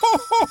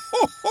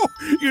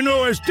You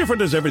know, as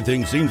different as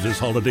everything seems this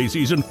holiday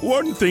season,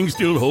 one thing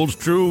still holds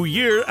true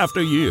year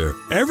after year.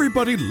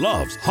 Everybody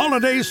loves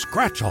holiday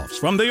scratch-offs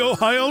from the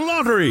Ohio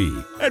Lottery.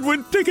 And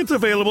with tickets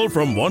available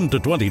from $1 to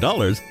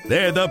 $20,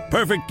 they're the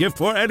perfect gift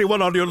for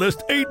anyone on your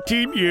list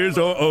 18 years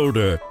or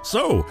older.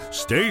 So,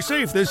 stay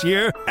safe this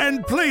year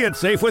and play it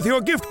safe with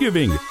your gift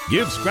giving.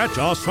 Give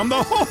scratch-offs from the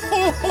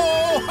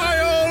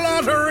Ohio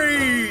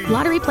Lottery!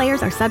 Lottery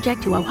players are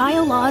subject to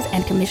Ohio laws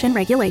and commission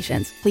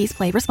regulations. Please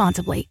play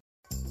responsibly.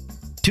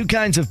 Two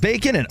kinds of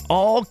bacon and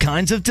all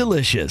kinds of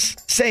delicious.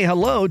 Say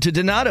hello to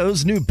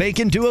Donato's new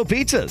Bacon Duo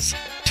pizzas.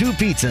 Two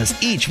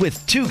pizzas, each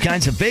with two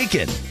kinds of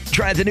bacon.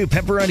 Try the new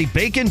Pepperoni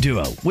Bacon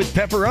Duo with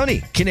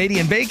pepperoni,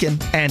 Canadian bacon,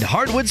 and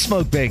hardwood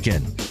smoked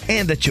bacon.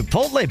 And the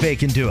Chipotle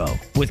Bacon Duo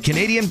with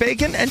Canadian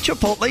bacon and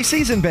Chipotle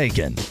seasoned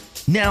bacon.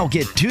 Now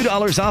get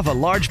 $2 off a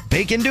large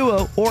Bacon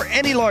Duo or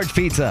any large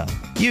pizza.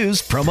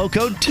 Use promo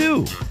code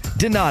 2.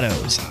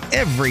 Donato's.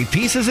 Every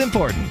piece is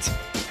important.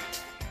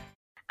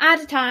 At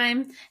a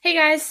time. Hey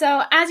guys,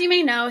 so as you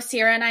may know,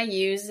 Sierra and I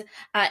use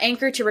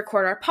Anchor to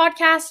record our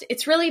podcast.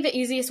 It's really the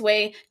easiest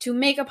way to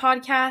make a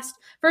podcast.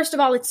 First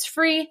of all, it's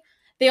free.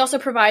 They also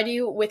provide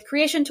you with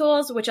creation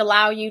tools which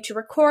allow you to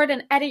record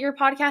and edit your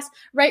podcast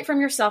right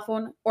from your cell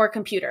phone or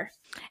computer.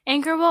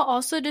 Anchor will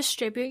also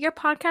distribute your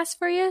podcast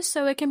for you,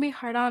 so it can be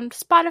heard on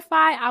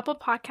Spotify, Apple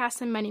Podcasts,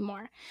 and many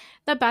more.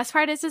 The best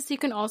part is you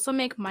can also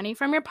make money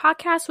from your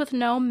podcast with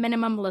no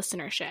minimum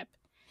listenership.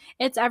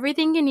 It's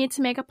everything you need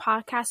to make a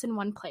podcast in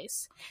one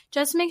place.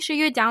 Just make sure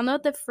you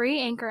download the free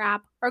Anchor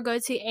app or go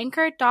to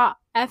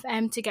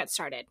anchor.fm to get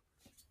started.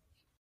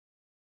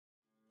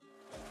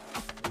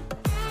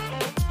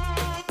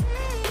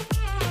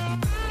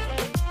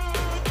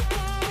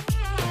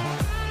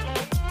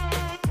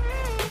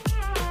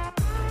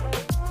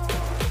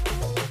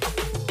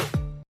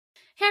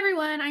 Hey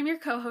everyone, I'm your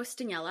co-host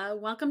Daniela.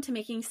 Welcome to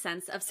Making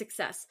Sense of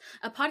Success,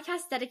 a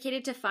podcast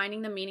dedicated to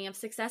finding the meaning of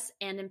success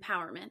and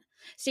empowerment.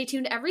 Stay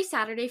tuned every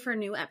Saturday for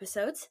new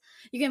episodes.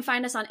 You can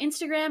find us on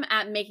Instagram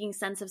at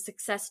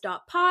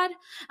makingsenseofsuccess.pod.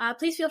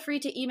 Please feel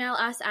free to email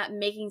us at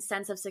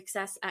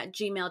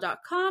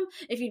makingsenseofsuccess@gmail.com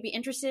if you'd be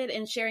interested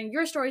in sharing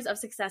your stories of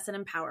success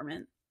and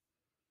empowerment.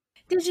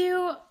 Did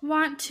you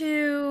want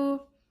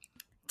to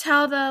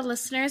tell the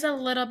listeners a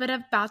little bit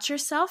about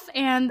yourself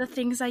and the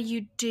things that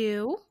you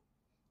do?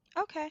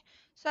 Okay,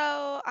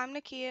 so I'm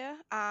Nakia.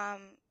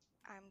 I'm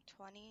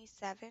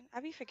 27. I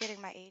be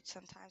forgetting my age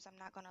sometimes. I'm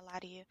not gonna lie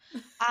to you.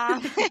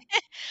 Um,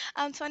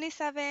 I'm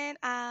 27.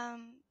 I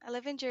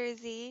live in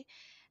Jersey.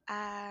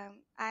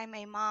 I'm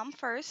a mom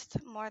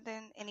first, more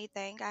than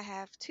anything. I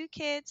have two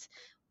kids.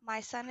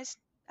 My son is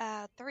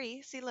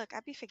 3. See, look,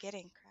 I be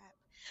forgetting. Crap.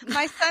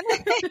 My son,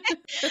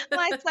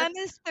 my son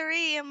is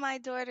 3, and my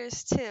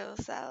daughter's 2.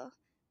 So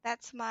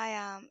that's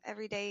my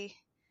everyday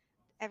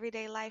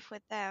life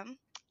with them.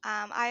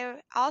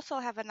 I also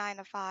have a 9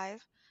 to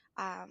 5.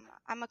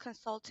 I'm a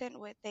consultant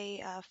with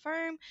a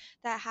firm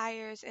that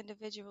hires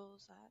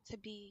individuals to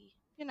be,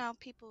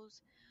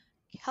 people's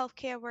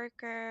healthcare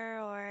worker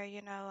or,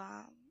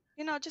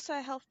 just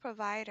a health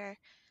provider.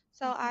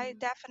 So I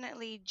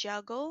definitely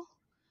juggle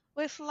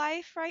with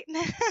life right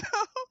now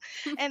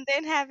and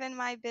then having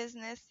my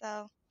business.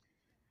 So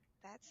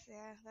that's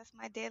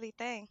my daily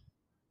thing.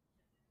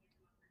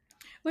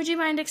 Would you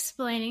mind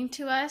explaining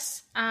to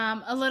us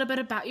a little bit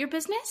about your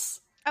business?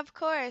 Of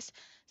course.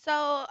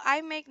 So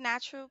I make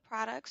natural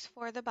products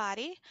for the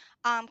body.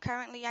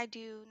 Currently, I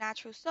do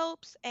natural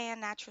soaps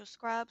and natural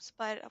scrubs,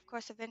 but of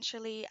course,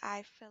 eventually,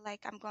 I feel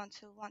like I'm going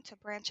to want to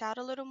branch out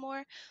a little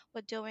more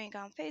with doing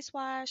face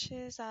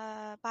washes,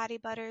 body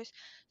butters.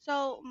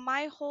 So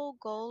my whole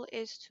goal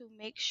is to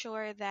make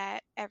sure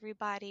that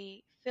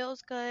everybody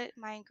feels good,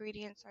 my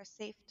ingredients are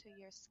safe to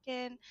your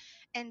skin,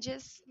 and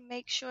just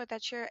make sure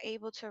that you're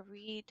able to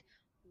read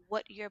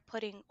what you're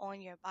putting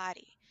on your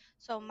body.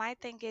 So my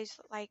thing is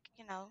like,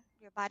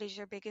 your body's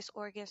your biggest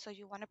organ, so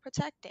you want to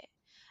protect it.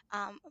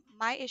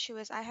 My issue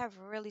is I have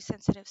really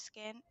sensitive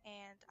skin,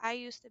 and I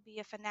used to be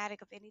a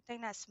fanatic of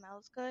anything that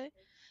smells good,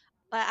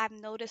 but I've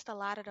noticed a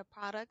lot of the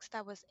products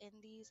that was in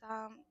these,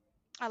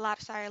 a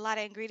lot of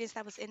ingredients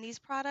that was in these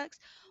products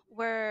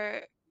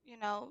were, you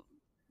know,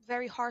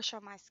 very harsh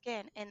on my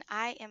skin, and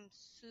I am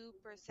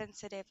super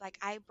sensitive. Like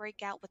I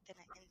break out within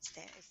an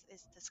instant.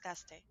 It's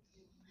disgusting.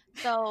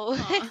 So,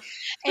 Aw.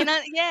 and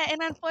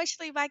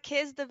unfortunately, my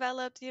kids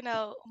developed,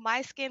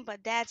 my skin,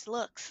 but dad's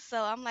looks.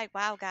 So I'm like,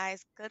 wow,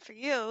 guys, good for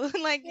you.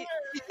 Like,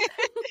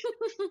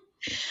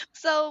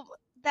 so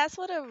that's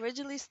what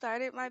originally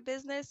started my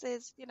business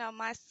is,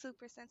 my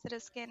super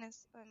sensitive skin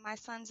is my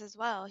son's as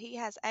well. He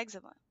has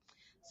eczema.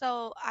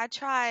 So I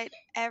tried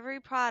every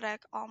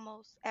product,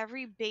 almost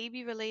every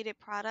baby related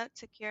product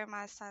to cure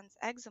my son's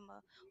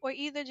eczema or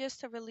either just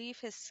to relieve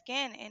his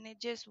skin, and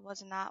it just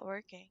was not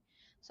working.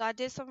 So I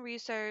did some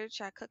research,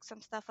 I cooked some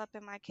stuff up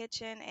in my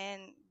kitchen,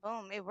 and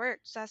boom, it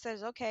worked. So I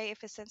said, okay,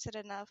 if it's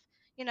sensitive enough,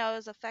 it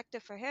was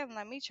effective for him,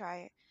 let me try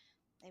it.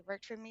 It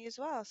worked for me as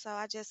well. So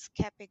I just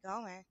kept it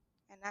going.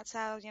 And that's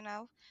how,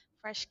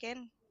 Fresh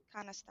Skin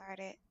kind of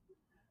started.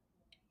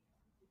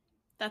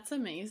 That's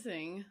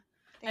amazing.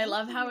 I Thank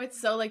love how you.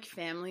 it's so like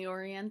family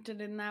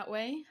oriented in that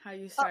way, how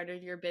you Oh,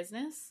 started your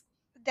business.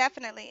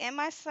 definitely. And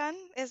my son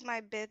is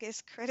my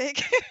biggest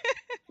critic.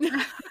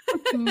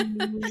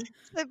 Mm.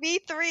 The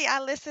B3, I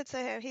listen to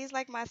him. He's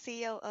like my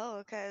COO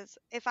because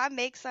if I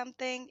make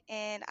something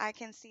and I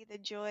can see the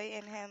joy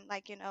in him,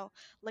 like,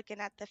 looking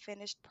at the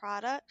finished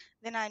product,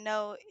 then I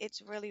know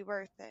it's really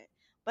worth it.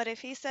 But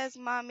if he says,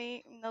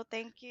 Mommy, no,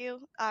 thank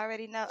you, I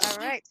already know, all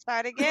right,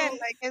 start again.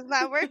 Like, it's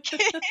not working.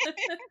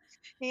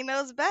 He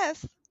knows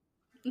best.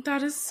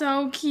 That is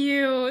so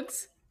cute.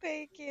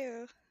 Thank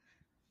you.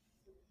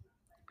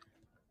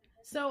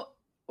 So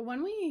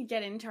when we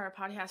get into our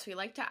podcast, we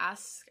like to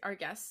ask our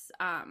guests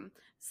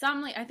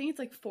some like I think it's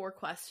like 4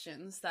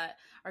 questions that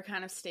are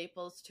kind of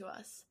staples to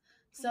us.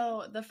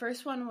 So the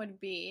first one would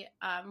be,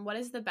 what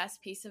is the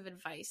best piece of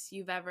advice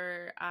you've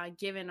ever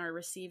given or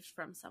received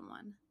from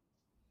someone?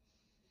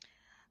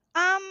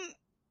 Um,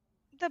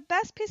 the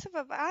best piece of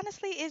advice,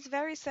 honestly, is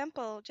very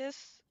simple.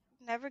 Just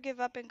never give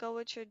up and go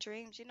with your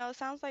dreams. It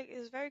sounds like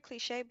it's very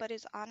cliche, but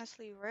it's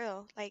honestly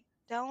real. Like,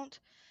 don't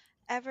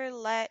ever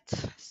let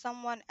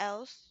someone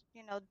else,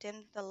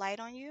 dim the light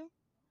on you.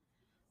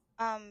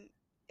 Um,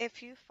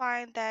 if you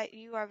find that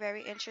you are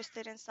very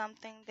interested in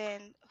something,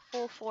 then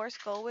full force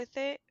go with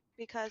it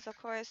because, of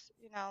course,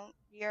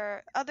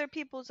 your other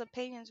people's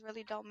opinions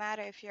really don't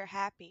matter if you're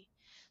happy.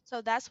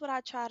 So that's what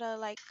I try to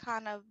like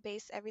kind of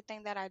base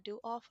everything that I do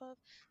off of.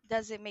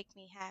 Does it make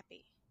me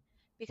happy?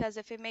 Because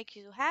if it makes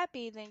you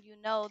happy, then you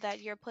know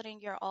that you're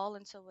putting your all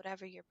into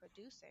whatever you're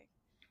producing.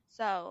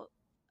 So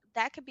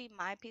that could be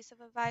my piece of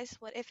advice.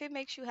 What if it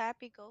makes you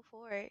happy, go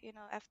for it.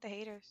 F the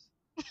haters.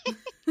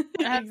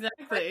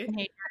 Exactly.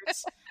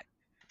 Haters.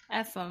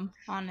 F them,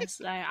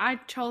 honestly. I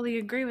totally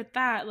agree with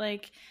that.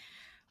 Like,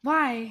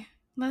 why?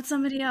 Let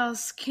somebody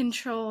else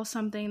control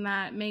something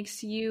that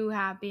makes you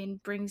happy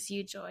and brings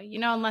you joy.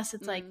 Unless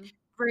it's like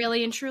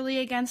really and truly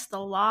against the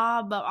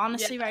law. But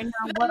honestly, Yeah. right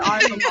now, what are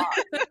the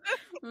laws?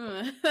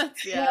 What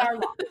Yeah. are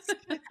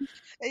laws?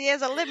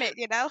 There's a limit,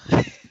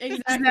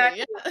 Exactly.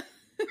 Yeah.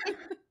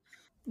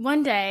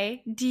 One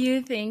day, do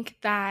you think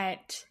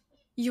that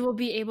you will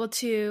be able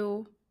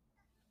to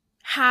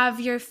have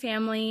your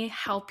family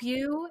help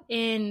you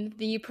in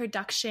the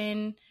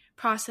production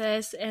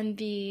process and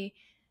the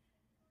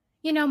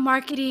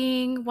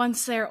marketing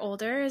once they're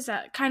older? Is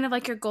that kind of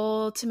like your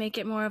goal to make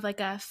it more of like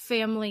a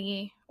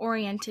family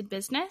oriented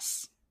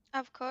business?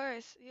 Of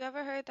course. You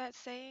ever heard that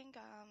saying,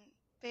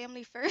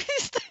 family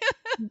first?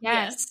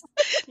 Yeah. Yes.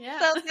 Yeah.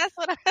 So that's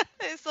what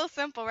it's so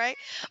simple, right?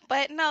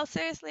 But no,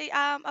 seriously,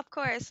 of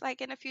course,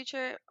 like in the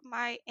future,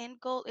 my end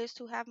goal is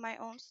to have my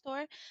own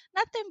store.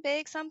 Nothing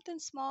big, something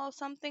small,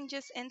 something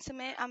just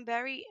intimate. I'm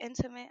very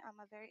intimate. I'm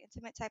a very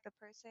intimate type of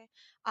person.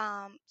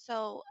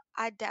 So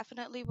I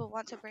definitely would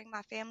want to bring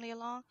my family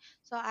along.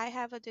 So I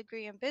have a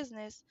degree in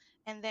business,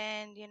 and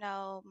then,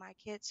 my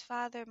kid's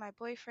father, my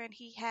boyfriend,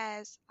 he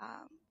has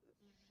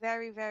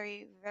very,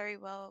 very, very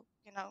well,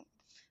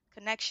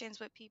 connections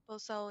with people.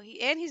 So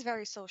he's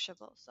very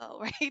sociable.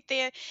 So right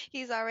there,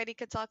 he's already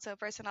could talk to a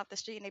person off the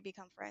street and they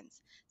become friends.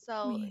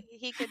 So Me.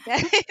 he could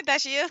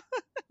that's you.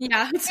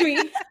 Yeah, it's me.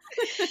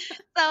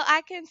 So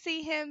I can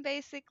see him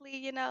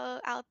basically,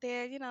 out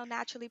there,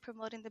 naturally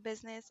promoting the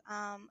business.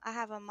 I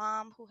have a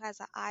mom who has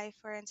an eye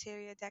for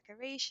interior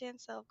decoration.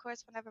 So of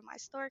course, whenever my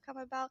store come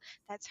about,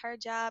 that's her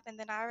job. And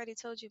then I already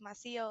told you my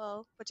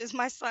COO, which is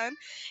my son.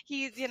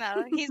 He's going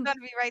to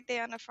be right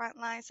there on the front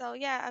line. So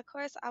yeah, of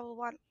course, I would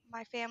want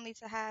my family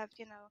to have,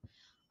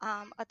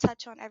 a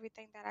touch on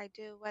everything that I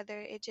do, whether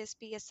it just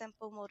be a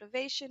simple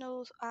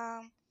motivational,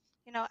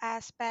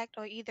 aspect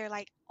or either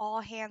like all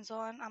hands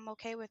on. I'm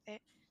okay with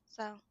it.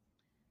 So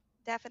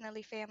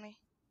definitely family.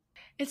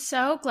 It's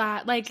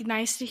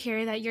nice to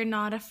hear that you're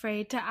not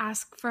afraid to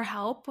ask for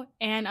help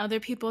and other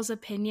people's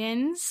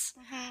opinions.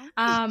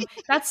 Hmm.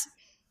 That's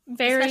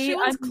Especially very,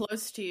 one's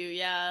close to you.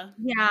 Yeah.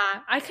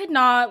 yeah, I could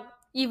not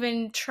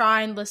even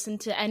try and listen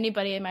to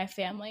anybody in my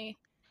family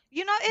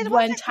It one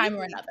wasn't time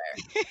or easy. another.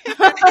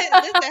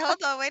 Listen,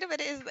 hold on, wait a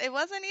minute. It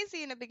wasn't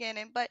easy in the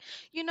beginning, but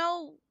you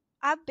know,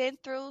 I've been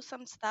through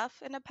some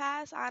stuff in the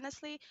past,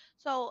 honestly.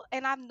 So,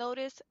 and I've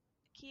noticed,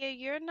 Kia,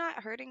 you're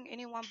not hurting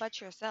anyone but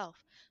yourself.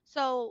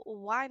 So,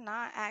 why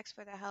not ask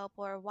for the help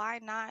or why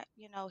not,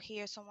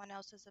 hear someone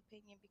else's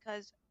opinion?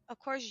 Because, of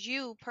course,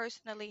 you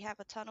personally have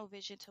a tunnel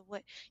vision to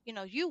what,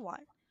 you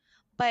want.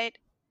 But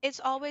it's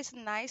always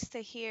nice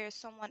to hear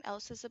someone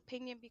else's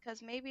opinion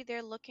because maybe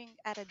they're looking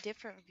at a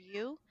different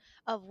view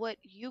of what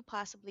you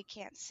possibly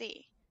can't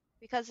see.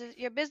 Because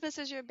your business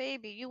is your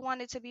baby. You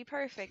want it to be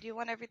perfect. You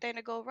want everything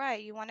to go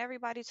right. You want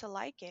everybody to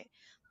like it.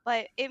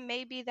 But it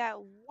may be that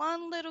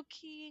one little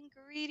key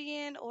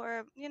ingredient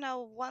or,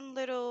 one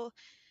little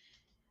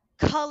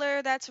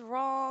color that's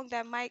wrong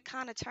that might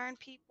kind of turn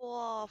people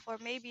off, or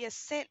maybe a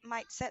scent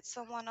might set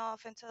someone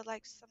off into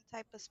like some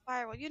type of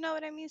spiral. You know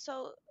what I mean?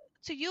 So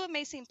to you, it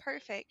may seem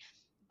perfect,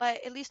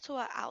 but at least to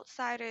an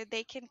outsider,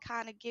 they can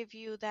kind of give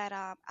you that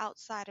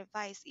outside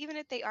advice, even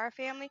if they are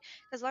family.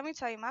 Because let me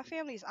tell you, my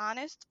family's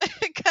honest.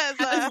 Because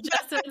I was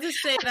just about to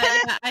say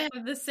that. Yeah, I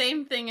have the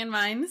same thing in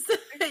mind. So,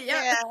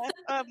 yeah. yeah,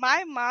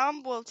 My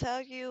mom will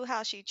tell you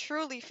how she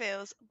truly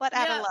feels, but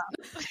out of Yeah.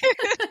 love.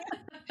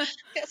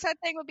 Because her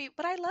thing would be,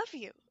 but I love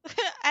you.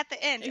 At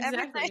the end,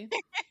 everything Exactly.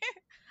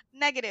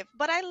 negative,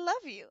 but I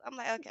love you. I'm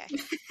like, okay.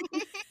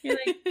 You're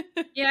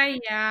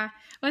like, yeah.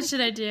 What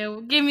should I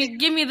do? Give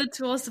me the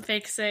tools to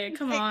fix it.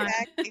 Come on.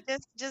 Exactly.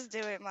 Just do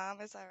it, mom.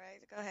 It's all right.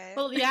 Go ahead.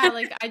 Well, yeah,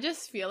 like I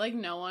just feel like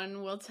no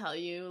one will tell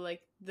you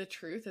like the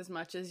truth as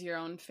much as your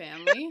own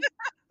family.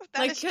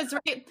 That Like, is because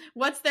right,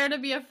 what's there to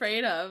be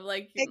afraid of?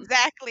 Like,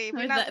 exactly.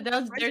 We're not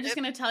they're just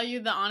gonna tell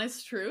you the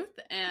honest truth,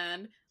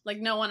 and like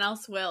no one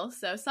else will.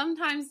 So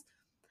sometimes,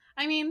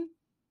 I mean,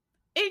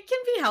 it can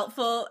be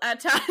helpful at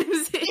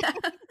times. Yeah.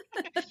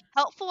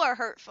 helpful or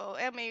hurtful.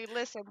 I mean,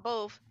 listen,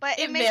 both. But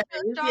it It makes you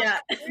a varies, stronger yeah.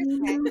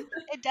 person.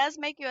 It does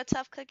make you a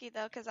tough cookie,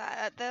 though, because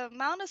the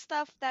amount of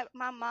stuff that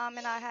my mom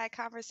and I had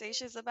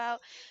conversations about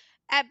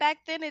at back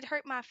then it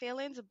hurt my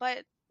feelings,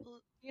 but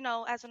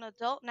as an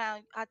adult now,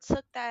 I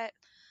took that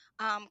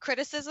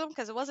criticism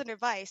because it wasn't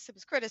advice, it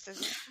was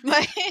criticism.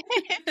 But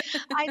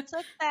I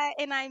took that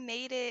and I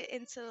made it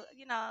into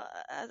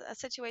a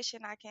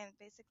situation I can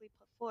basically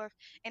put forth.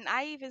 And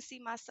I even see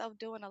myself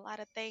doing a lot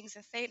of things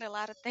and saying a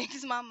lot of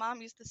things my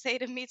mom used to say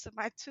to me to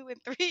my 2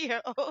 and 3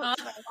 year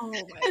olds.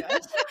 Oh my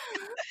gosh.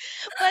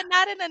 But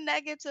not in a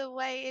negative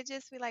way. It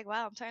just be like,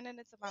 wow, I'm turning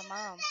into my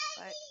mom.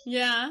 But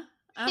Yeah,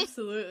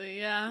 absolutely.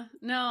 Yeah.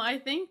 No, I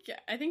think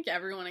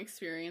everyone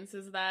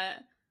experiences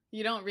that.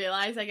 You don't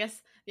realize, I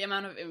guess, the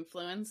amount of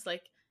influence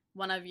like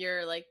one of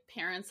your like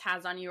parents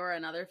has on you or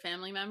another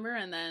family member,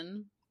 and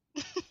then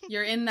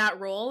you're in that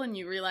role and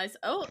you realize,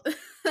 oh,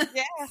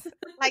 yeah,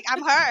 like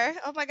I'm her.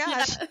 Oh my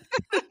yeah. gosh.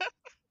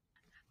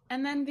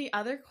 And then the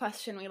other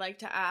question we like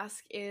to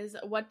ask is,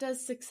 what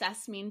does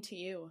success mean to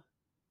you?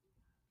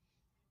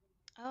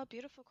 Oh,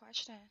 beautiful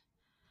question.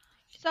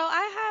 So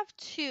I have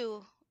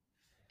two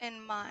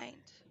in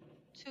mind,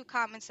 two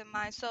comments in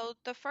mind. So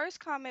the first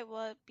comment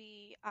would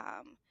be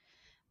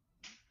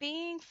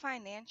being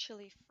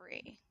financially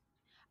free.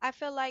 I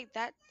feel like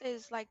that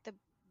is like the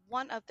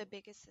one of the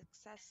biggest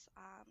success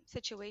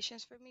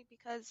situations for me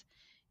because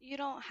you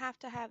don't have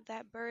to have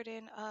that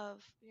burden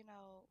of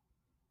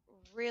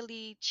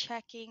really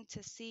checking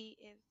to see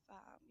if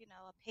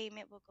a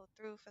payment will go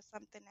through for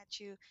something that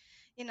you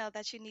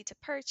need to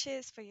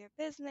purchase for your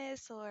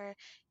business, or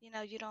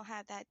you don't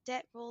have that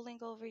debt rolling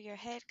over your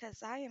head,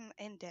 because I am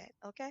in debt.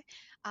 Okay.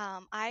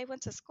 I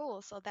went to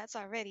school, so that's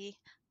already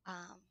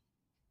um,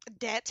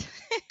 debt.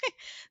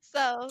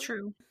 So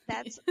True.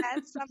 that's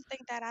something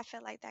that I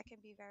feel like that can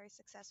be very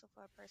successful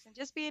for a person.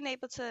 Just being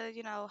able to,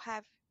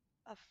 have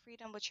a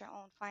freedom with your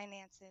own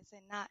finances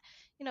and not,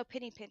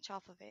 penny pinch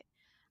off of it.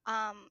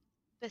 Um,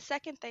 the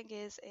second thing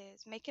is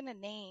making a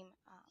name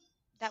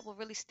that will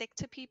really stick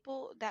to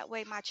people. That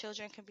way, my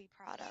children can be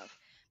proud of,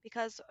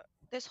 because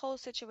this whole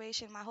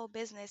situation, my whole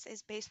business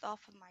is based off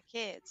of my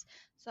kids.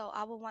 So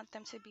I would want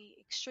them to be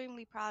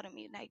extremely proud of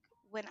me. Like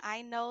when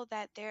I know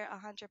that they're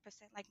 100%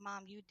 like,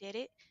 mom, you did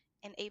it,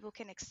 and able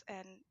can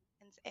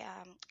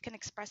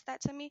express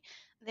that to me,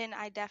 then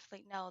I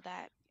definitely know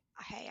that,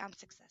 hey, I'm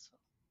successful.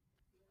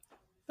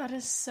 That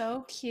is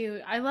so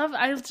cute.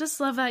 I just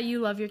love that you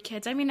love your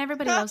kids. I mean,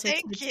 everybody Oh, loves their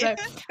thank kids, you. but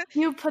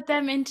you put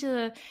them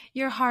into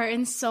your heart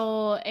and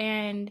soul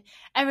and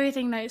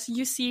everything that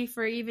you see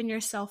for even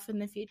yourself in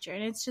the future.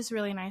 And it's just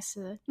really nice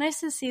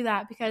to see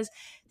that, because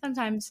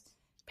sometimes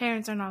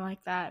parents are not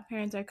like that.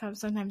 Parents are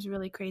sometimes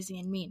really crazy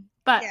and mean.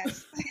 But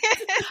Yes.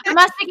 I'm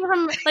not speaking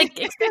from like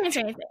experience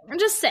or anything. I'm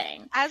just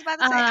saying. I was about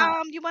to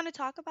say, you want to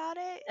talk about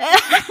it?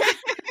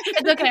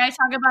 It's okay. I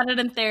talk about it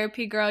in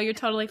therapy, girl. You're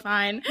totally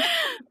fine.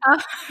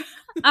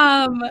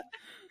 Um,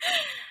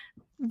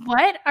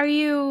 what are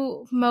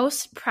you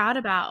most proud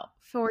about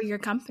for your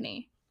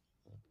company?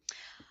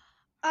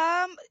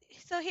 Um,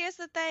 so here's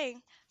the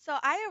thing. So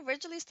I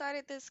originally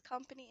started this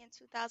company in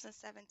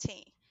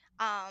 2017.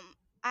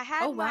 I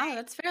had Oh wow,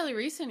 that's fairly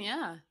recent,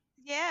 yeah.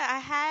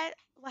 Yeah,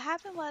 what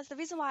happened was, the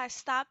reason why I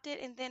stopped it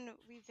and then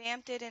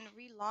revamped it and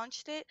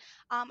relaunched it.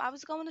 I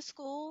was going to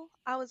school.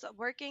 I was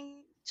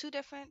working two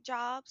different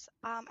jobs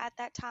at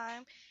that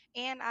time,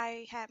 and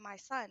I had my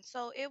son.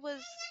 So it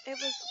was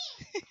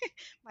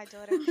my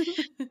daughter.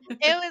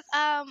 It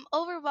was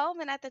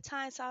overwhelming at the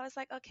time. So I was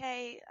like,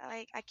 okay,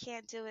 like I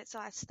can't do it. So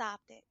I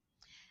stopped it.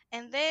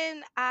 And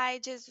then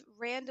I just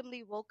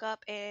randomly woke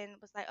up and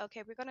was like,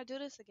 okay, we're going to do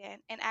this again.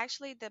 And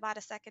actually, by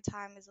the second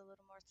time is a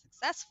little more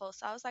successful.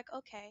 So I was like,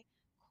 okay,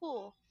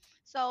 cool.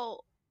 So,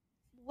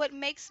 what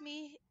makes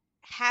me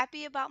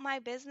happy about my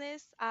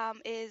business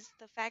is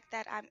the fact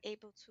that I'm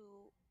able to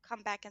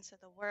come back into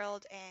the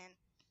world and,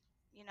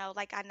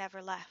 like I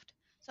never left.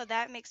 So,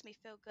 that makes me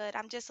feel good.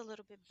 I'm just a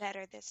little bit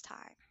better this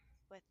time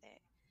with it.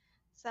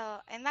 So,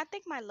 and I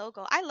think my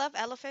logo, I love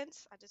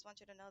elephants. I just want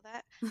you to know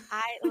that.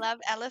 I love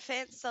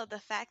elephants. So the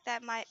fact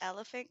that my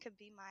elephant could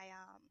be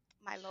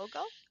my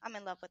logo, I'm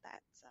in love with that.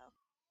 So,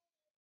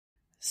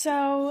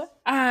 So,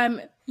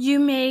 you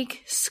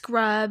make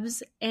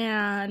scrubs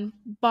and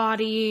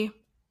body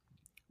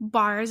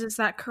bars, is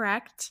that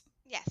correct?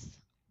 yes.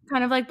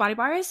 kind of like body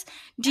bars.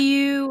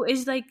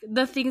 Is like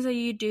the things that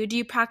you do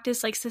you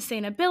practice like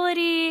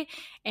sustainability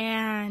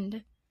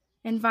and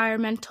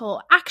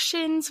environmental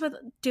actions with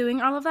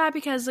doing all of that?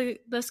 Because the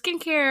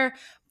skincare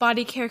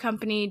body care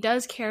company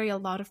does carry a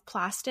lot of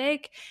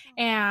plastic,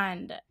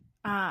 and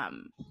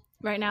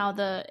right now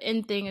the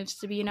in thing is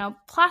to be,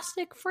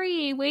 plastic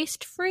free,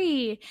 waste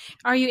free.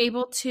 Are you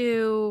able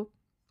to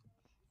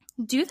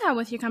do that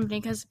with your company?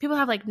 Because people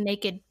have like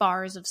naked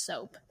bars of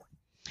soap.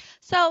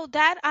 So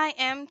that I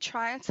am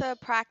trying to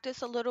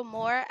practice a little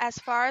more. As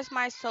far as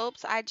my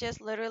soaps, I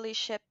just literally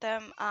ship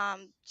them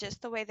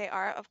just the way they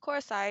are. Of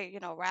course, I,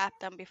 wrap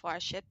them before I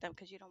ship them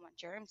because you don't want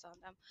germs on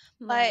them.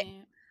 But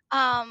Right.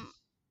 um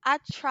I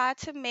try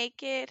to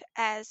make it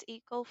as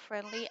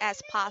eco-friendly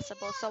as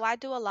possible. So I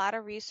do a lot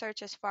of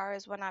research as far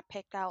as when I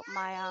picked out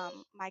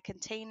my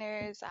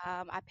containers,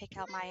 I pick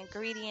out my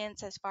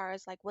ingredients as far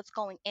as like what's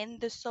going in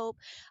the soap.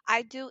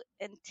 I do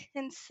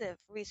intensive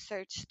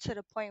research to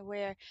the point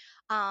where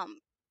um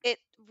it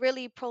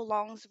really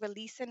prolongs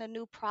releasing a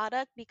new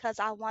product because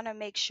I want to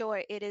make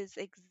sure it is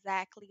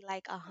exactly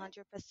like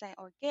 100%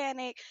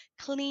 organic,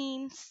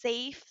 clean,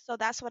 safe. So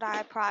that's what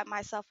I pride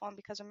myself on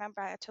because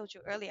remember I told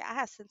you earlier I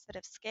have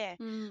sensitive skin.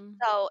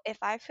 Mm. So if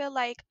I feel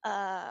like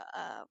a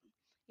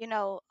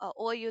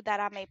oil that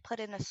I may put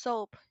in a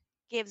soap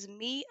gives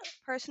me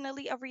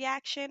personally a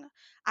reaction,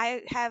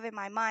 I have in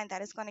my mind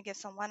that it's going to give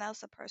someone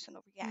else a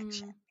personal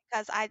reaction Mm.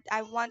 because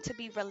I want to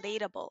be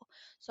relatable.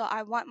 So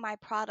I want my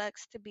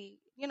products to be,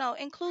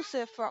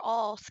 inclusive for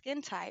all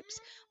skin types,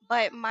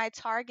 but my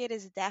target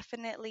is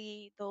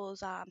definitely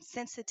those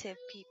sensitive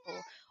people,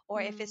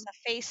 or if it's Mm. a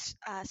face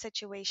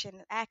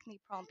situation, acne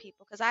prone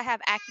people, because I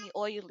have acne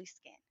oily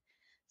skin.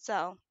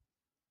 So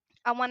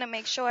I want to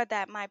make sure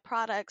that my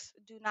products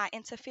do not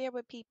interfere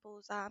with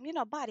people's,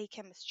 body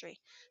chemistry.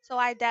 So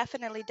I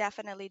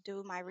definitely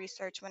do my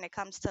research when it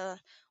comes to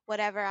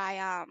whatever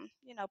I,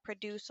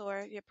 produce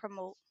or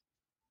promote.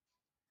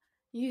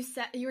 You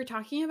said you were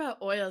talking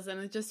about oils, and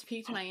it just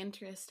piqued my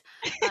interest.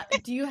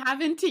 Do you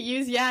happen to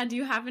use? Yeah, do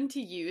you happen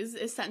to use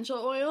essential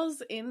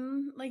oils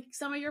in like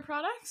some of your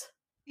products?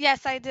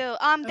 Yes, I do.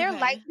 They're Okay.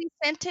 lightly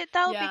scented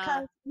though, Yeah.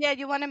 because yeah,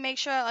 you want to make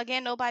sure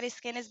again nobody's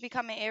skin is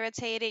becoming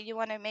irritated. You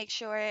want to make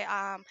sure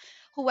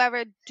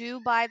whoever do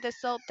buy the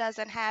soap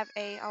doesn't have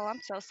a, oh,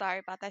 I'm so sorry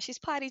about that. She's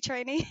potty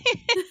training.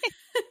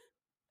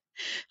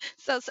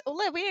 So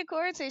look, we in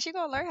quarantine. She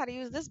gonna learn how to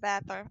use this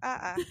bathroom.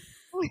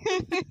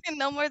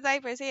 No more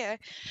diapers here.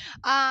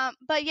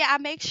 But yeah, I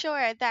make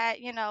sure that,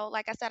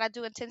 like I said, I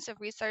do intensive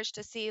research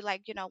to see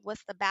like,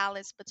 what's the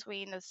balance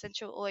between the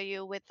essential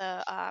oil with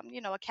the,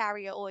 a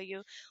carrier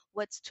oil,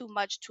 what's too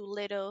much, too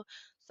little.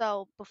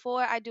 So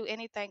before I do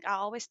anything, I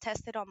always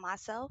test it on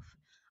myself.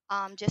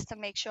 Just to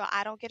make sure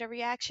I don't get a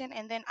reaction.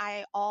 And then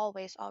I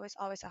always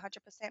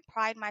 100%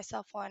 pride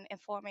myself on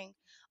informing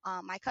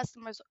my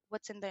customers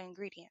what's in the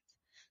ingredients.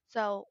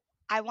 So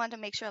I want to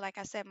make sure, like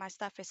I said, my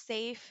stuff is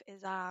safe.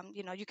 Is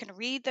you can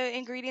read the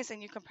ingredients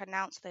and you can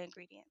pronounce the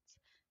ingredients.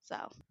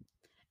 So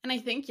And I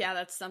think, yeah,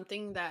 that's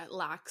something that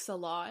lacks a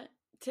lot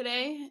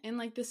today in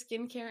like the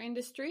skincare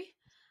industry.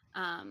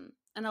 And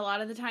a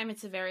lot of the time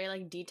it's a very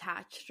like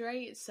detached,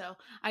 right? So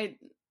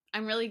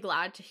I'm really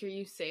glad to hear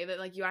you say that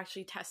like you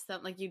actually test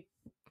them, like you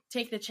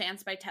take the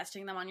chance by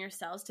testing them on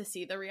yourselves to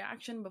see the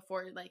reaction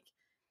before like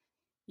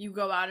you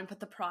go out and put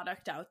the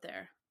product out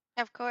there.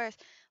 of course,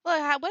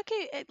 look, what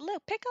can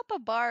look? Pick up a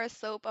bar of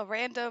soap, a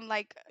random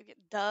like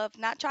Dove.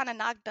 Not trying to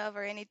knock Dove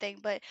or anything,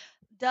 but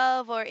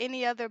Dove or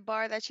any other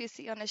bar that you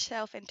see on the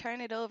shelf, and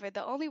turn it over.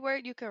 The only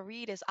word you can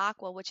read is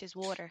aqua, which is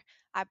water.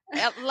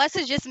 Unless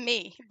it's just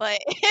me, but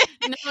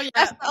No, that's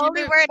yeah, the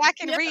only word I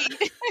can yeah. read.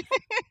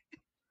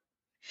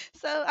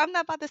 So I'm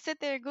not about to sit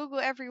there and Google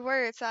every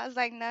word. So I was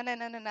like, no, no,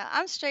 no, no, no.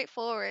 I'm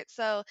straightforward.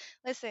 So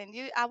listen,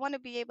 I want to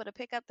be able to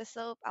pick up the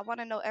soap. I want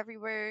to know every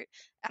word.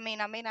 I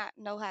mean, I may not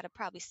know how to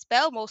probably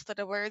spell most of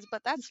the words,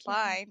 but that's Yeah.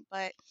 fine.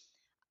 But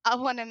I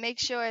want to make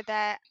sure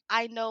that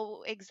I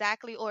know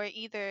exactly, or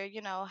either,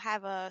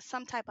 have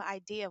some type of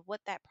idea of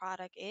what that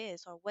product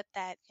is or what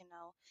that,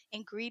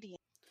 ingredient.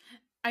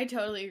 I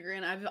totally agree.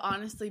 And I've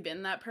honestly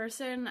been that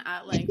person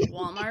at like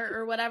Walmart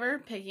or whatever,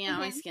 picking out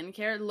my Hmm.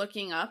 skincare,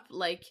 looking up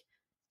like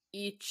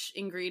each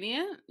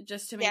ingredient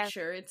just to make Yes.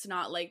 sure it's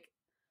not like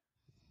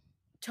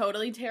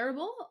totally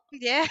terrible.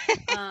 Yeah.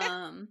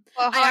 Um,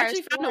 Or I harsh.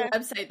 actually found a Yeah.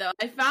 website though.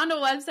 I found a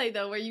website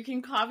though where you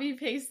can copy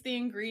paste the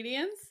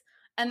ingredients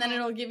and then Hmm.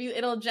 it'll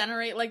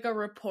generate like a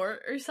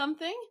report or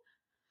something.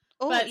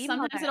 Oh, But email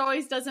sometimes it that.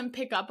 always doesn't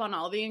pick up on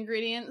all the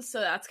ingredients, so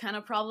that's kind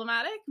of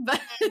problematic.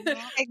 But You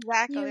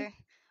Exactly.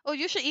 Oh,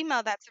 you should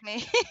email that to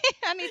me.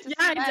 I need to yeah, see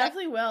I that.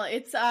 definitely will.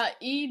 It's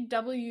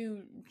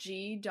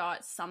ewg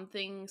dot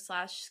something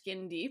slash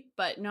skin deep.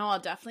 But no, I'll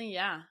definitely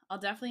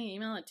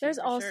email it to you There's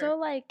for sure. also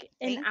like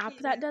an Thank app you.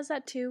 that does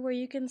that too, where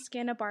you can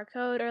scan a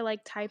barcode or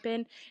like type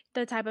in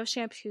the type of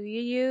shampoo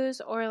you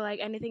use or like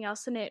anything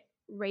else, and it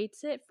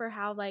rates it for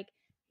how like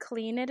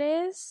clean it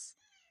is.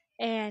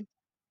 And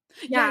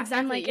Yeah, Yeah,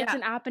 and exactly. like it's Yeah.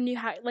 an app and you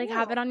have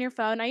Cool. it on your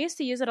phone. I used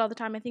to use it all the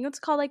time. I think it's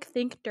called like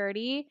Think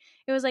Dirty.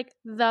 It was like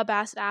the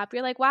best app.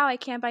 You're like, wow, I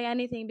can't buy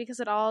anything because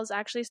it all is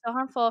actually so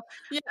harmful.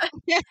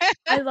 Yeah.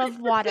 I love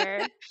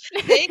water.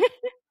 There you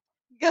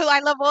go. I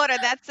love water.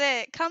 That's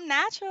it. Come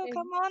natural.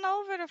 Come on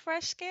over to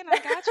Phreshskin. I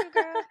got you,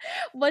 girl.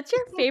 What's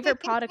your favorite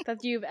product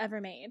that you've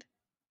ever made?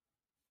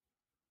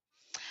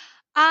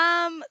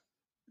 Um,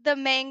 the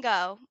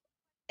mango.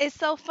 It's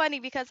so funny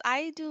because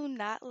I do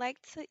not like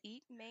to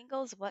eat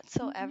mangoes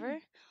whatsoever,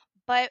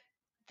 but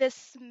the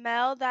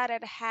smell that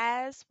it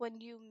has when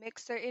you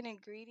mix certain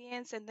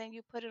ingredients and then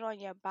you put it on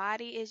your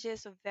body is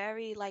just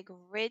very like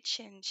rich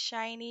and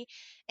shiny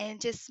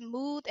and just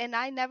smooth. And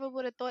I never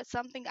would have thought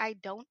something I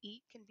don't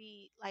eat can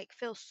be like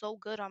feel so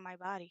good on my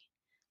body.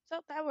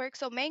 So that works.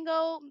 So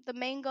the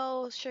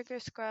mango sugar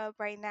scrub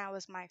right now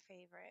is my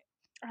favorite.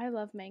 I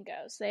love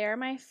mangoes. They are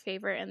my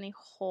favorite in the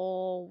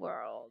whole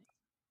world.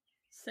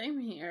 Same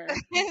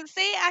here.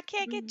 See, I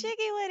can't get Mhm.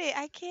 jiggy with it.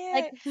 I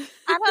Like, can't.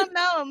 I don't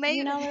know.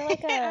 you Maybe know, they're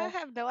like I a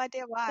have no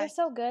idea they're why.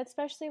 so good,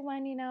 especially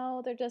when,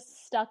 they're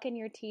just stuck in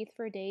your teeth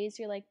for days.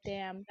 You're like,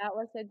 "Damn, that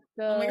was a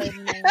Oh my good god.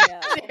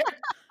 mango."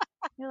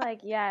 You're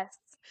like, "Yes."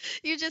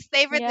 You just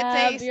savored the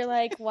Yeah, you're taste.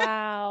 like,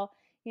 "Wow,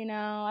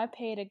 I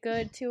paid a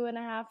good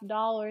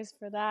 $2.50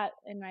 for that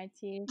in my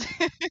teeth."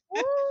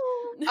 Woo!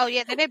 Oh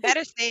yeah, then it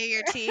better stay in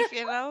your teeth,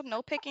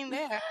 no picking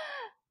there.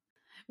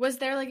 Was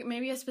there like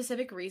maybe a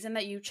specific reason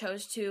that you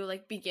chose to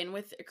like begin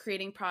with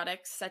creating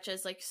products such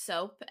as like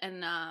soap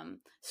and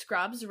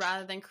scrubs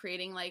rather than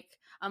creating like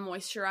a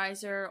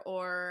moisturizer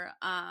or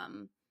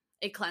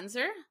a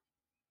cleanser?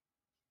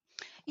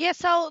 Yeah,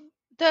 so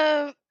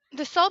the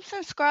soaps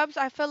and scrubs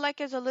I feel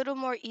like is a little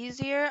more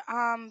easier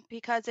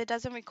because it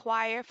doesn't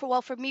require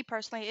for me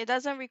personally, it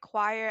doesn't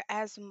require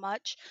as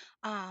much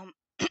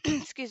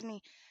excuse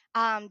me,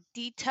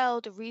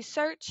 detailed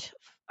research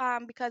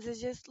because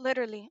it's just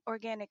literally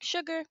organic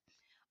sugar,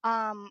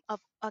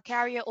 a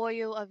carrier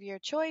oil of your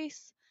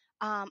choice,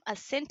 a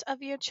scent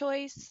of your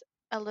choice,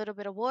 a little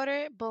bit of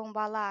water, boom,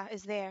 voila,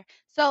 is there.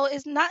 So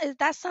it's not is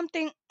that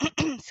something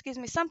excuse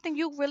me, something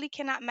you really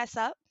cannot mess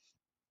up.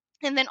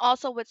 And then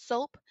also with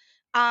soap,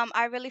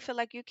 I really feel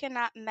like you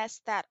cannot mess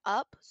that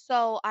up.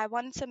 So I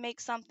wanted to make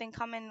something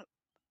coming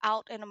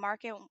out in the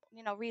market,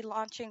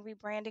 relaunching,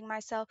 rebranding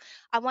myself.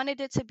 I wanted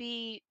it to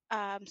be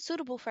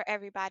suitable for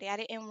everybody. I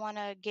didn't want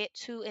to get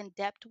too in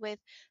depth with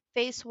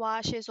face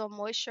washes or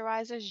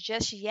moisturizers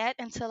just yet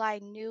until I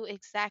knew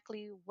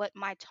exactly what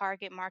my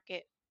target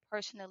market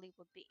personally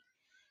would be,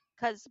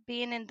 because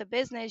being in the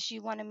business,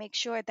 you want to make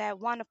sure that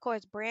one, of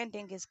course,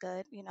 branding is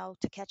good,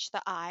 to catch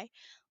the eye.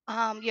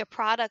 Your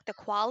product, the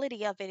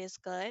quality of it is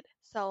good.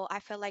 So I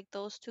feel like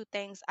those two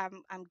things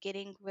I'm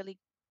getting really,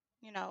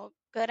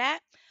 good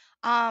at.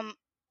 Um,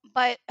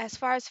 but as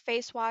far as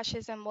face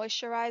washes and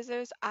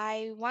moisturizers,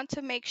 I want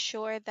to make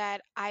sure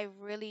that I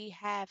really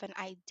have an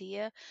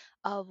idea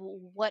of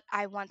what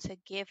I want to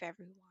give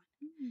everyone.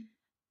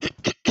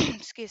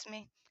 Excuse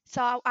me.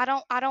 So I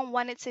don't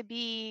want it to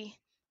be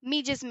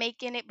me just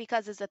making it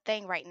because it's a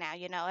thing right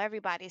now.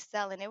 Everybody's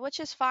selling it, which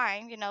is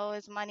fine.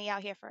 There's money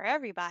out here for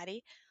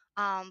everybody.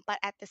 But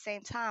at the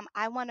same time,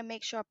 I want to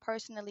make sure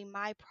personally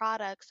my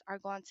products are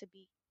going to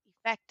be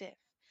effective.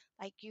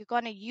 Like you're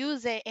going to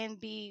use it and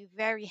be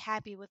very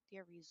happy with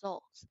your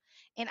results.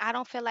 And I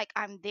don't feel like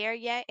I'm there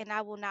yet, and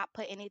I will not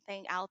put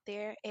anything out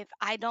there if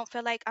I don't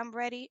feel like I'm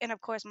ready. And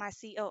of course, my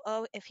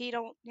COO, if he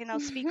don't,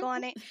 speak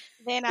on it,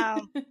 then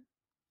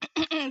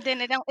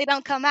then it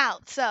don't come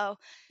out. So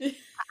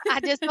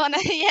I just want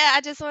to yeah,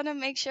 I just want to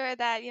make sure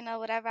that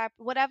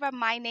whatever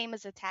my name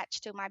is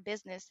attached to, my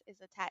business is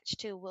attached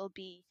to, will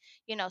be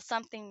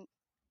something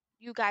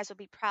you guys will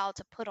be proud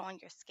to put on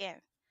your skin.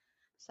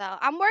 So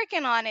I'm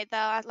working on it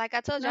though. Like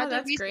I told you, I No,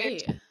 do that's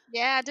research. great.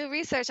 Yeah, I do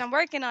research. I'm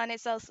working on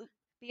it. So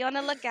be on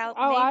the lookout.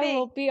 Oh, I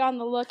will Maybe. be on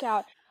the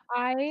lookout.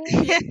 I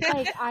Yeah.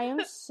 I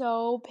am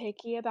so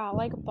picky about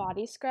like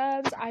body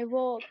scrubs. I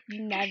will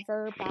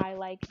never buy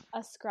like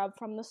a scrub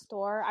from the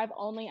store. I've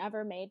only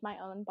ever made my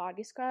own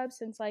body scrub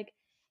since like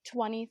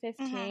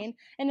Mhm. 2015,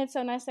 and it's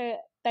so nice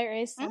that there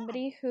is Mm,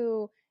 somebody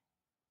who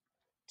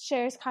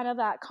shares kind of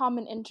that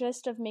common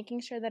interest of making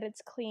sure that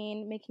it's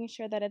clean, making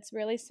sure that it's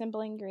really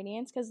simple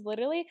ingredients. Because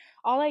literally,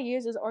 all I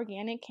use is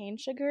organic cane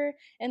sugar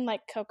and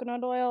like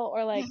coconut oil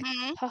or like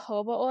mhm.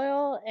 jojoba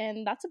oil,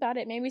 and that's about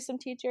it. Maybe some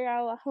tea tree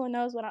oil. Who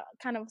knows what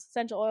kind of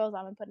essential oils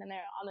I'm gonna put in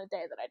there on the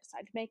day that I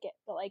decide to make it.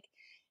 But like,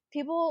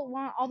 people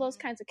want all those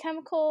Mhm. kinds of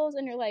chemicals,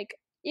 and you're like,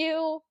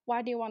 ew,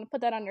 why do you want to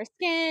put that on your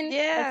skin?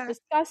 That's Yeah.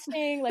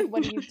 disgusting. Like,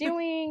 what are you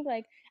doing?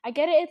 Like, I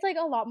get it. It's like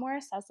a lot more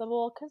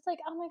accessible because, like,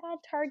 oh my god,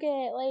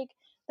 Target, like,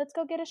 let's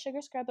go get a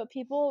sugar scrub. But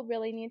people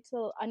really need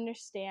to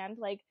understand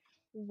like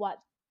what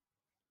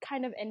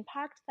kind of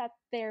impact that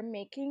they're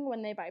making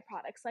when they buy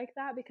products like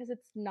that, because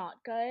it's not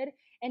good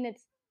and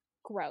it's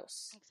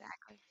gross.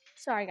 Exactly.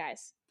 Sorry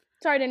guys,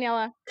 sorry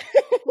Daniela.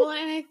 Well,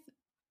 and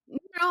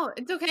No,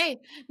 it's okay.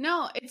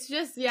 No, it's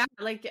just, yeah,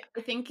 like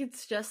I think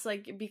it's just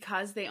like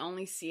because they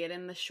only see it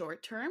in the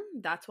short term.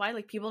 That's why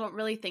like people don't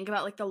really think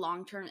about like the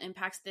long-term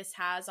impacts this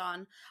has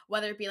on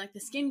whether it be like the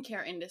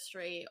skincare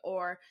industry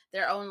or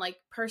their own like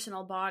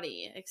personal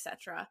body,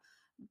 etc.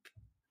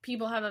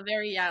 People have a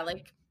very, yeah,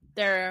 like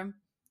they're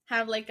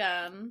have like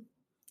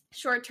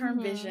short-term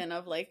Mm-hmm. vision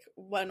of like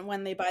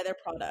when they buy their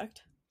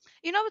product.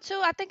 You know, too,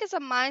 I think it's a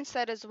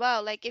mindset as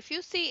well. Like if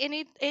you see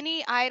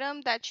any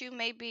item that you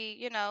maybe,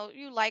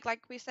 you like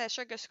we said,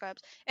 sugar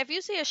scrubs. If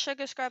you see a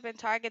sugar scrub in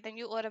Target, then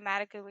you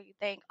automatically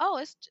think, "Oh,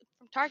 it's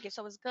from Target,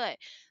 so it's good."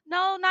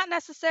 No, not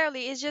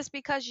necessarily. It's just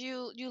because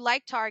you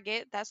like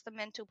Target. That's the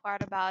mental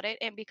part about it,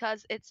 and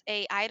because it's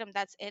a item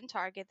that's in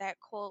Target that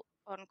quote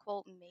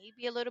unquote may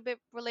be a little bit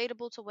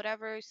relatable to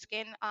whatever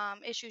skin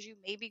issues you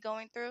may be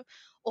going through,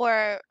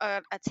 or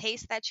a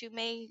taste that you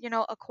may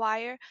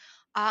acquire.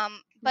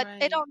 But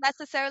it Right. don't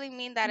necessarily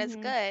mean that it's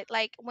Mm-hmm. good.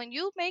 Like when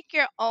you make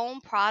your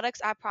own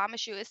products, I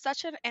promise you, it's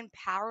such an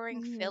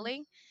empowering Mm-hmm.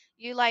 feeling.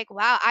 You like,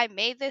 wow, I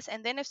made this,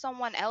 and then if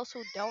someone else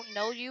who don't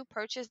know you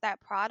purchase that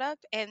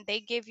product and they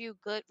give you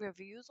good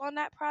reviews on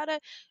that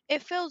product,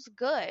 it feels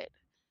good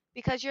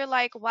because you're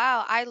like,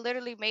 wow, I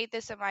literally made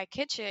this in my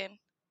kitchen.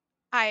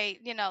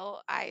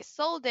 I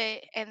sold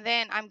it and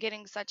then I'm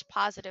getting such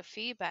positive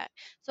feedback.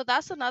 So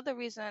that's another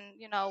reason,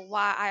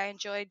 why I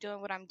enjoy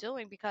doing what I'm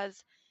doing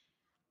because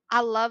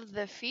I love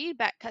the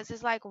feedback because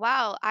it's like,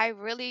 wow, I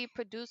really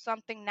produce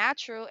something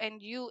natural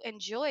and you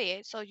enjoy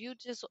it. So you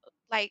just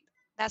like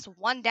that's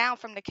one down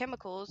from the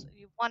chemicals,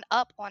 you one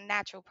up on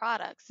natural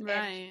products.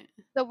 And Right.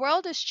 the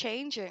world is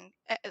changing.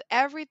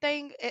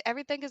 Everything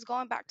is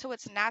going back to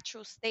its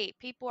natural state.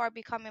 People are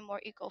becoming more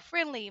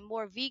eco-friendly,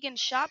 more vegan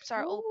shops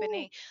are Ooh.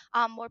 opening,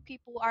 more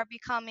people are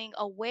becoming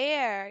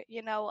aware,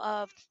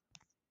 of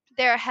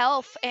their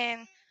health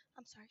and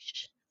I'm sorry,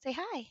 shh, say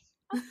hi.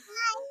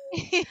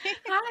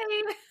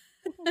 Hi.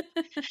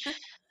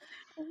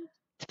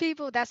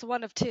 People, that's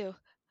one of two.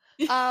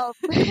 Um,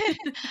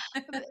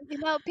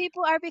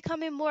 people are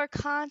becoming more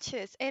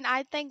conscious, and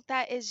I think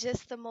that is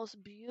just the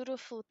most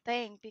beautiful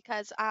thing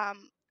because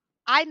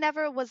I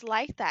never was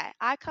like that.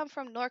 I come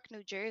from Newark,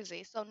 New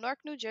Jersey. So Newark,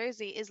 New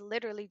Jersey is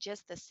literally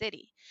just the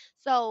city.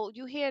 So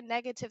you hear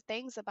negative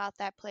things about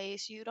that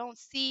place. You don't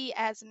see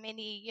as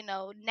many,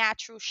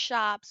 natural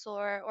shops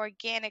or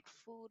organic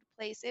food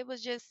place. It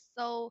was just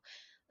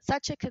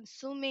such a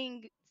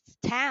consuming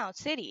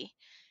city.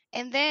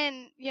 And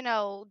then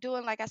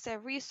doing, like I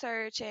said,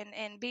 research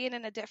and being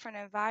in a different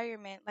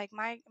environment. Like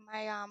my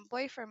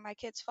boyfriend, my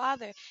kid's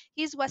father,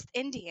 he's West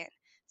Indian,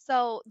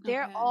 so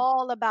they're Okay.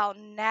 all about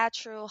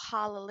natural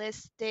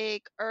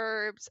holistic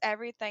herbs,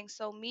 everything.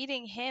 So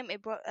meeting him,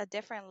 it brought a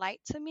different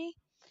light to me.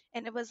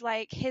 And it was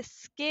like his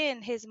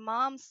skin, his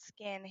mom's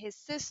skin, his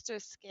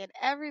sister's skin,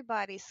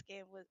 everybody's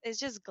skin was is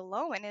just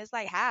glowing. It's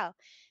like, how?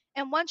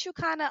 And once you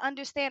kind of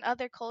understand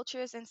other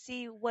cultures and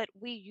see what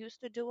we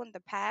used to do in the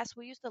past,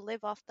 we used to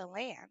live off the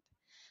land.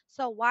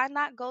 So why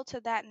not go to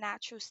that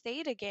natural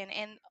state again?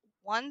 And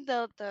one,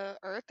 the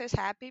earth is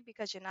happy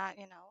because you're not,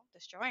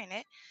 destroying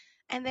it.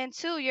 And then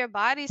two, your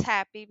body's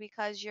happy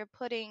because you're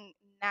putting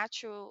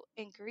natural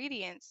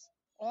ingredients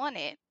on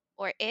it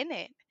or in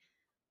it,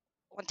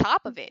 on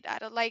top of it. I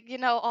don't like,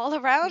 all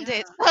around Yeah.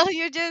 it. So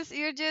you're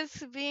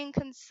just being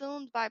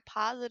consumed by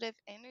positive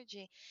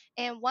energy.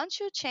 And once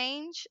you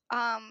change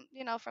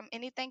from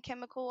anything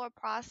chemical or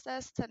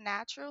processed to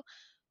natural,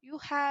 you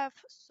have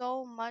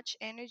so much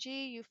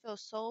energy. You feel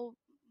so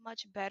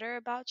much better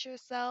about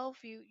yourself.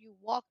 You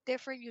walk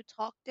different, you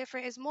talk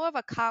different. It's more of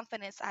a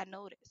confidence, I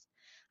noticed.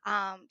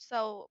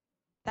 So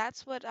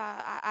that's what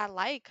I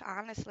like,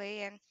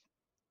 honestly. And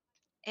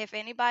if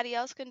anybody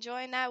else can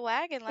join that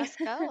wagon, let's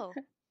go.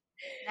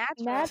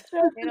 Natural.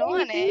 Natural, Get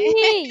on it.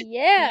 baby.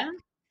 Yeah. Yeah.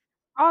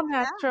 All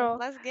Yeah, natural.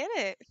 let's get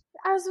it.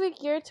 As we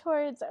gear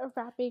towards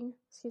wrapping,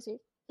 excuse me,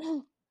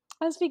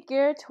 as we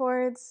gear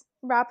towards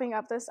wrapping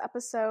up this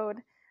episode,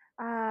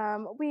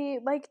 we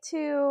like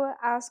to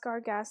ask our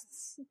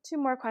guests two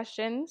more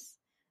questions.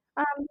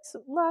 This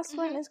last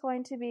one Hmm. is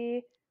going to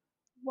be,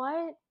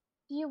 what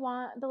do you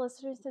want the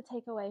listeners to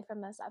take away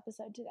from this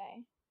episode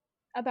today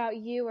about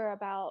you or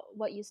about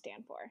what you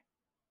stand for?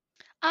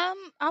 I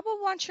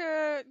would want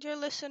your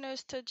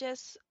listeners to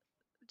just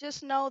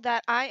know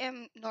that I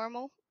am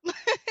normal.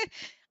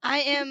 I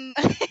am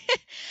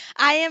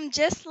I am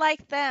just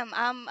like them.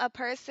 I'm a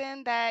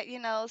person that,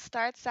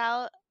 starts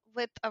out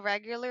with a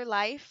regular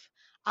life.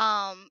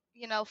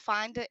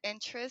 Find the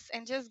interest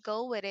and just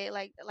go with it.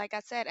 Like I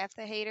said, F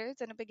the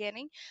haters in the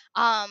beginning.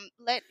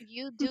 Let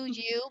you do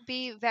you.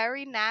 Be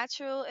very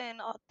natural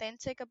and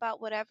authentic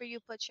about whatever you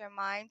put your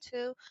mind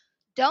to.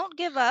 Don't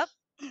give up.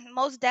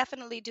 Most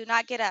definitely do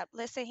not get up.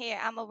 Listen here,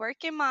 I'm a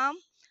working mom,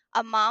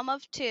 a mom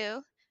of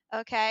two.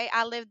 Okay,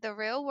 I live the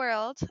real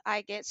world.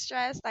 I get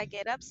stressed, I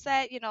get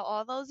upset,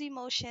 all those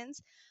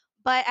emotions.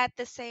 But at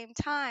the same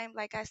time,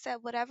 like I said,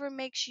 whatever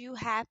makes you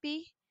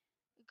happy,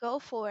 go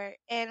for it.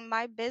 And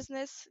my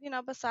business,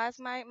 besides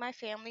my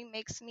family,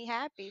 makes me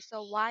happy.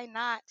 So why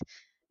not,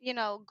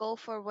 go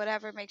for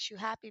whatever makes you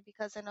happy?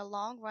 Because in the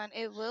long run,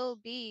 it will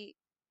be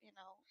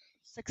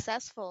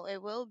successful. It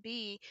will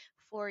be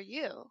for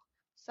you.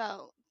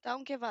 So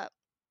don't give up.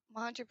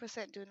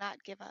 100% do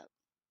not give up.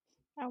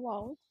 I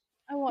won't.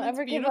 I won't That's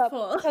ever give up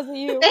beautiful. because of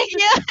you. Thank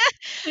you.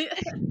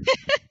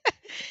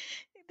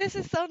 This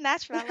is so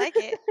natural. I like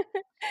it.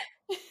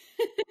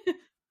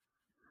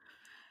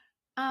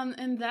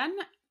 And then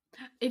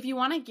if you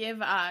want to give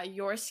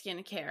your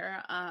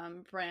skincare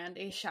brand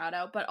a shout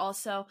out, but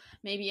also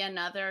maybe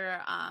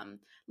another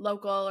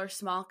local or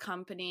small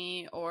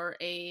company or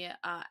a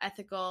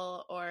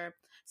ethical or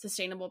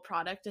sustainable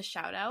product a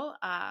shout out,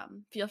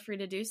 feel free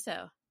to do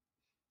so.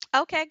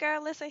 Okay,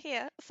 girl, listen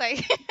here. Say,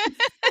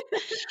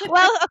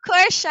 well, of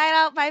course, shout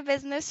out my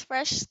business,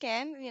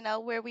 Phreshskin.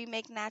 Where we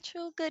make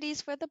natural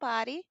goodies for the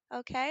body.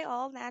 Okay,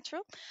 all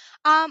natural.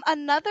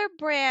 Another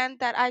brand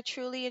that I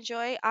truly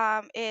enjoy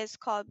is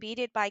called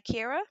Beaded by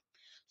Kira.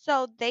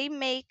 So they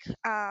make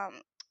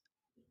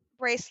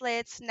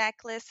bracelets,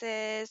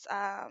 necklaces,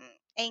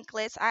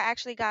 anklets. I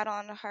actually got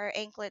on her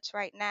anklets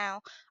right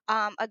now.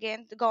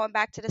 Again, going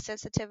back to the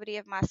sensitivity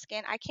of my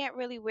skin, I can't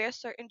really wear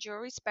certain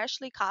jewelry,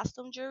 especially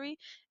costume jewelry.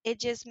 It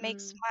just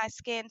makes my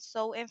skin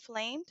so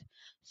inflamed.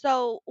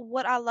 So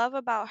what I love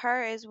about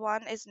her is,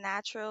 one, is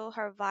natural.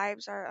 Her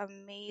vibes are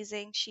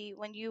amazing.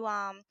 When you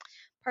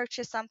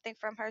purchase something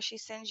from her, she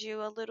sends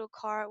you a little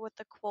card with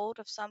a quote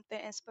of something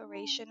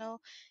inspirational,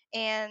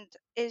 and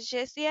it's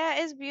just,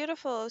 yeah, it's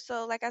beautiful.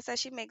 So like I said,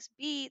 she makes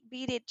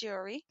beaded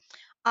jewelry.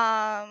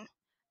 um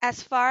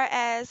as far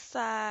as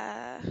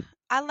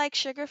I like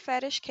Sugar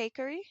Fetish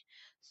Cakery.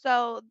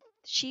 So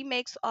she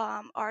makes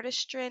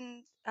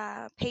artisan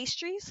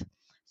pastries.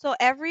 So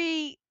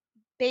every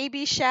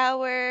baby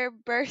shower,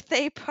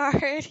 birthday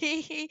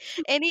party,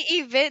 any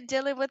event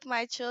dealing with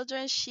my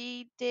children,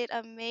 she did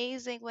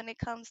amazing when it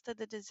comes to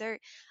the dessert.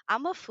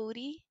 I'm a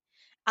foodie,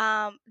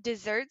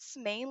 desserts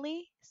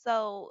mainly.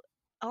 So,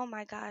 oh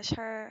my gosh,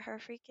 her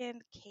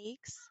freaking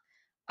cakes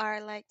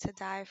are like to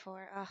die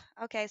for.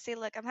 Okay, see,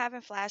 look, I'm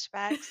having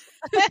flashbacks.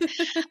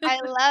 I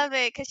love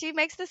it because she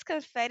makes this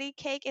confetti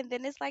cake, and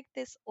then it's like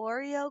this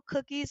Oreo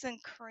cookies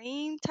and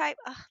cream type.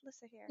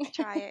 Listen here,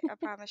 try it. I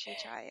promise you,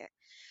 try it.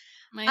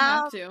 Might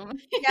have Um, to.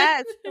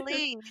 yes,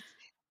 please.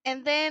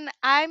 And then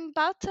I'm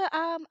about to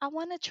I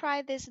want to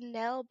try this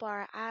nail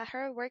bar.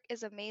 Her work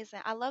is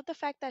amazing. I love the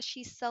fact that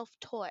she's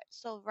self-taught.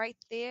 So right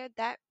there,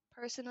 that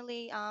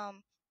personally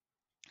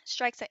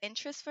strikes an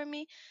interest for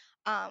me.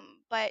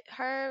 But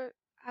her,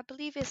 I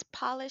believe, is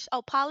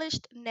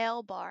polished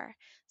nail bar.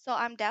 So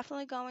I'm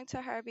definitely going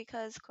to her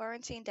because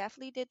quarantine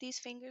definitely did these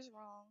fingers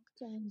wrong.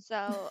 Same.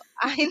 So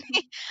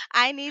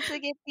I need to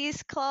get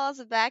these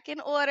claws back in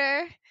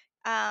order.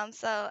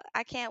 So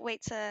I can't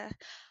wait to.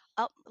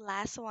 Oh,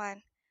 last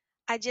one.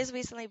 I just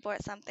recently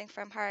bought something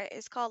from her.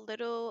 It's called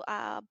Little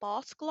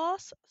Boss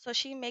Gloss. So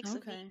she makes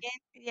Okay.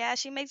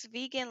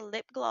 vegan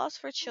lip gloss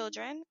for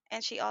children,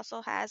 and she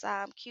also has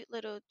cute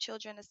little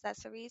children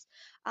accessories.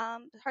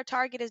 Her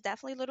target is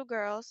definitely little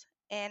girls,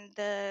 and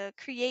the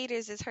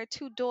creators is her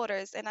two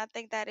daughters, and I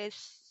think that is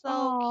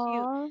so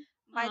cute. Aw.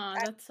 Oh,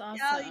 that's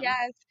Oh, awesome.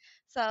 yes.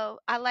 So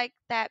I like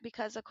that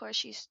because, of course,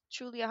 she's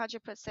truly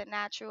 100%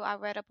 natural. I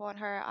read up on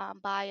her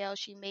bio.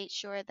 She made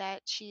sure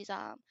that she's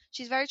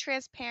very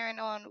transparent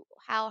on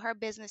how her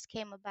business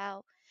came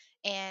about,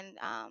 and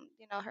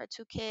her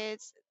two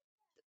kids,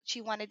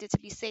 she wanted it to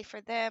be safe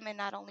for them, and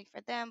not only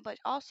for them but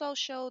also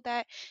show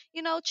that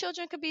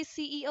children could be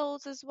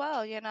CEOs as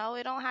well.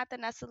 It don't have to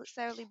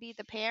necessarily be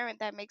the parent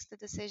that makes the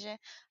decision.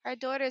 Her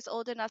daughter is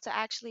old enough to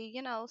actually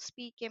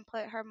speak and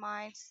put her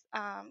minds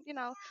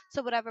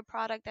to whatever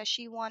product that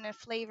she wants and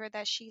flavor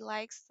that she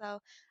likes. So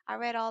I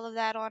read all of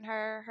that on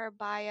her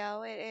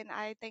bio, and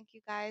I think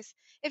you guys,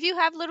 if you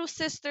have little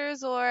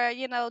sisters or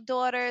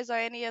daughters or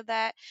any of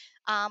that,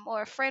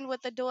 or a friend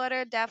with a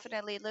daughter,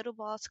 definitely Little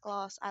Boss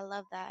Gloss. I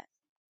love that.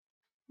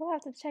 We'll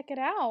have to check it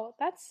out.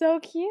 That's so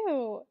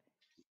cute.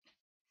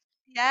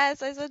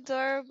 Yes, it's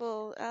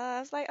adorable. I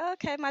was like,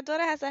 okay, my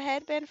daughter has a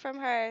headband from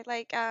her.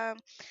 Like,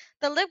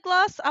 the lip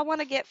gloss I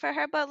want to get for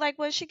her, but like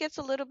when she gets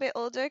a little bit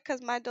older,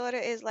 because my daughter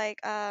is like,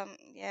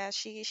 yeah,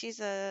 she's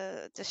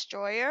a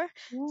destroyer.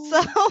 So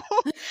Mm.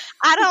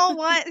 I don't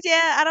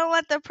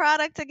want the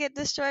product to get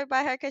destroyed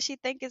by her because she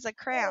think it's a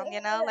crown,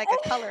 like a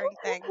coloring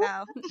thing.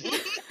 No.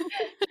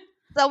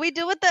 So we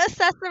do with the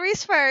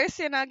accessories first,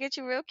 get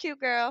you real cute,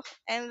 girl,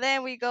 and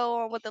then we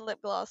go on with the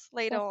lip gloss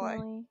later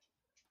on. Definitely.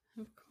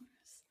 Of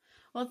course.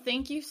 Well,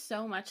 thank you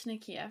so much,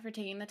 Nakia, for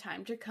taking the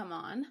time to come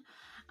on.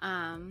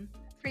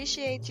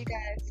 Appreciate you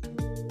guys.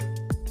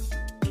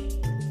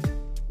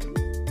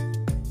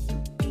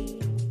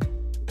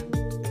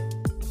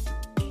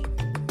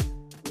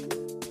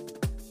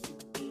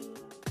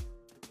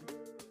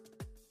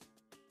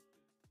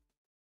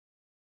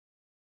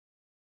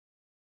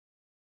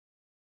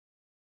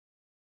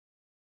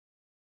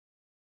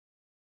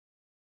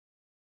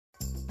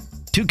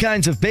 Two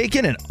kinds of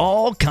bacon and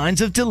all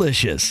kinds of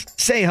delicious.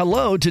 Say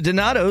hello to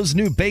Donato's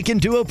new Bacon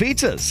Duo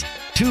pizzas.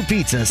 Two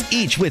pizzas,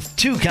 each with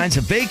two kinds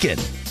of bacon.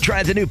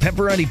 Try the new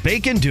Pepperoni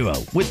Bacon Duo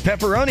with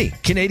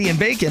pepperoni, Canadian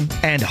bacon,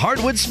 and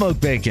hardwood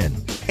smoked bacon.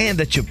 And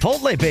the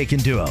Chipotle Bacon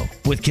Duo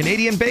with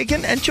Canadian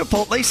bacon and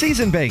Chipotle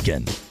seasoned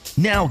bacon.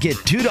 Now get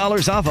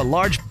 $2 off a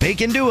large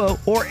bacon duo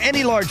or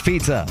any large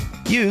pizza.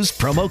 Use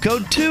promo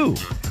code 2.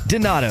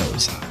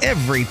 Donato's.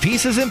 Every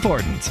piece is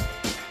important.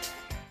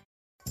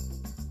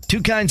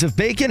 Two kinds of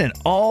bacon and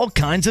all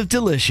kinds of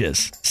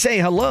delicious. Say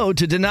hello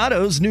to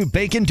Donato's new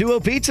Bacon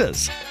Duo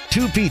pizzas.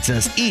 2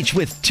 pizzas, each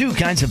with 2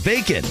 kinds of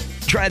bacon.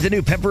 Try the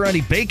new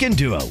Pepperoni Bacon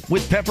Duo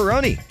with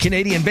pepperoni,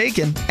 Canadian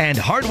bacon, and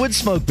hardwood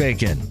smoked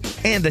bacon.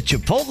 And the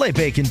Chipotle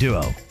Bacon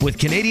Duo with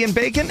Canadian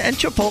bacon and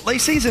Chipotle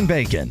seasoned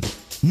bacon.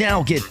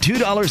 Now get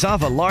 $2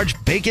 off a large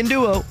bacon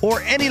duo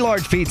or any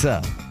large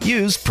pizza.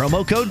 Use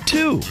promo code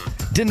 2.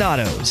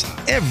 Donato's.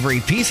 Every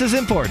piece is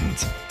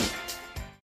important.